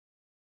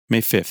May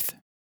 5th,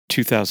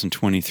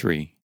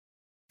 2023,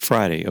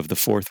 Friday of the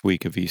fourth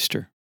week of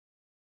Easter.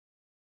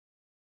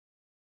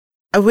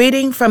 A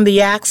reading from the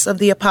Acts of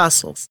the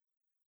Apostles.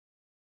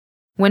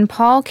 When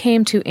Paul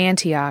came to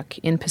Antioch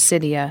in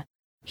Pisidia,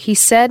 he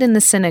said in the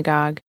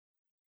synagogue,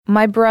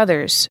 "My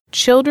brothers,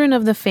 children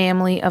of the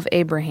family of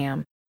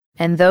Abraham,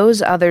 and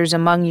those others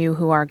among you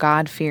who are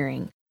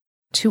God-fearing,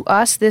 to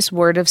us this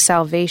word of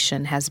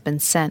salvation has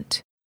been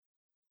sent."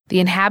 The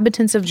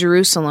inhabitants of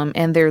Jerusalem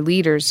and their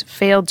leaders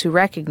failed to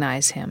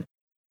recognize him,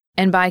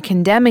 and by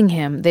condemning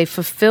him they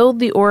fulfilled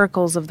the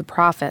oracles of the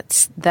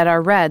prophets that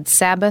are read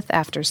Sabbath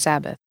after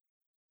Sabbath.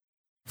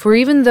 For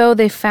even though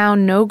they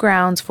found no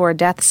grounds for a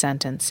death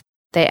sentence,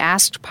 they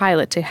asked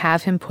Pilate to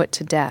have him put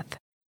to death.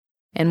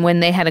 And when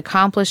they had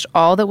accomplished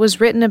all that was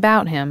written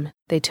about him,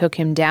 they took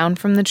him down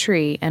from the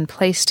tree and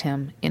placed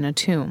him in a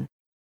tomb.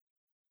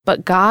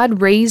 But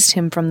God raised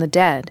him from the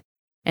dead,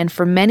 and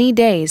for many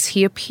days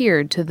he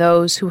appeared to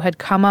those who had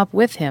come up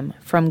with him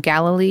from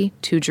Galilee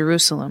to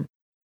Jerusalem.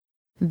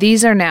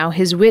 These are now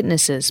his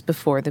witnesses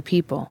before the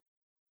people.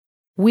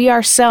 We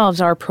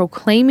ourselves are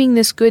proclaiming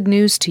this good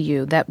news to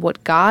you, that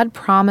what God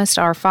promised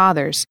our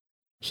fathers,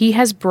 he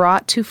has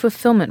brought to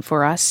fulfillment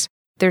for us,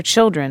 their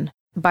children,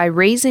 by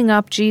raising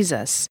up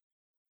Jesus.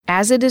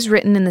 As it is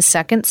written in the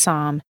second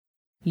Psalm,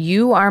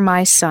 "You are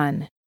my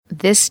son,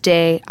 this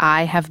day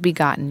I have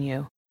begotten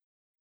you."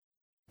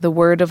 The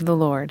word of the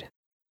Lord.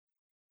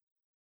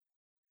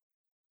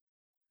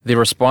 The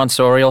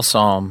responsorial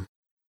psalm.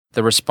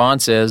 The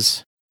response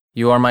is,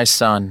 "You are my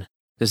son,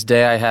 this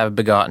day I have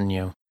begotten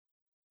you."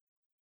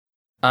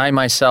 I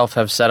myself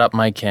have set up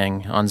my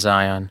king on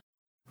Zion,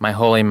 my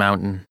holy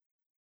mountain.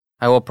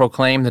 I will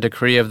proclaim the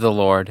decree of the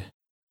Lord.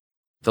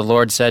 The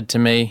Lord said to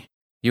me,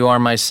 "You are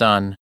my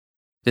son,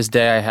 this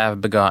day I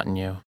have begotten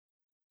you."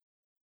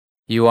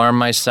 You are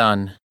my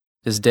son,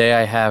 this day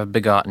I have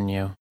begotten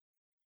you.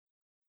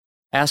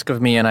 Ask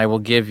of me, and I will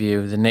give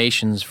you the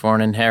nations for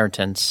an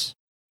inheritance,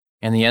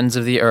 and the ends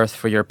of the earth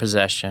for your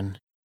possession.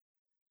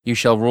 You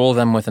shall rule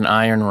them with an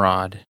iron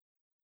rod.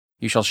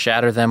 You shall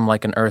shatter them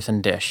like an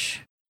earthen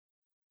dish.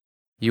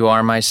 You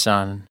are my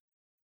son,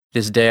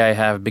 this day I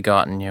have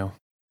begotten you.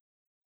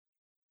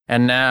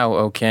 And now,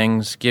 O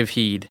kings, give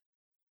heed.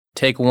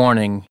 Take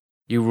warning,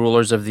 you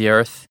rulers of the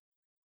earth.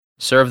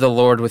 Serve the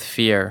Lord with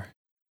fear,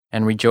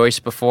 and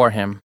rejoice before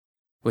him.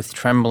 With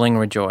trembling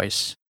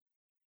rejoice.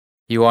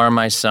 You are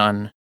my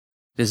son,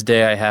 this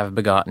day I have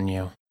begotten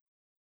you.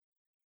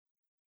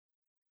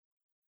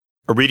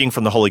 A reading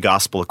from the Holy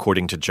Gospel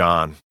according to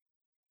John.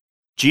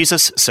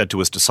 Jesus said to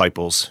his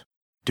disciples,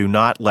 "Do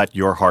not let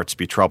your hearts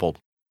be troubled.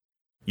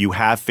 You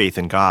have faith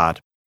in God.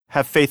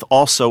 Have faith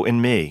also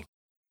in me.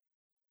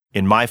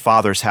 In my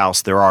Father's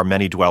house there are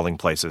many dwelling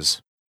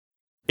places.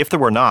 If there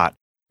were not,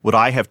 would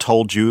I have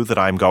told you that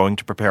I am going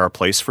to prepare a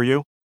place for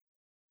you?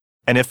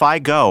 And if I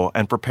go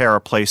and prepare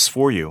a place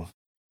for you,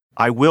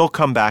 I will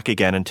come back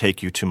again and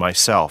take you to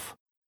myself,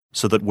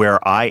 so that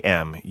where I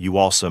am, you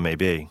also may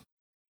be.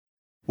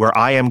 Where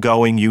I am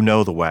going, you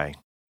know the way."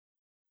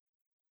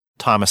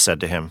 Thomas said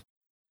to him,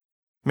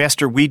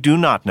 "Master, we do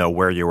not know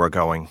where you are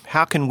going.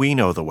 How can we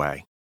know the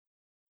way?"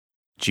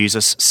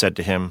 Jesus said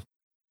to him,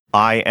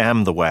 "I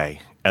am the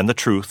way, and the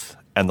truth,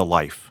 and the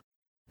life.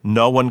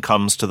 No one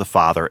comes to the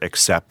Father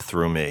except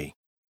through me."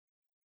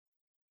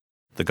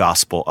 The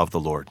Gospel of the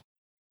Lord.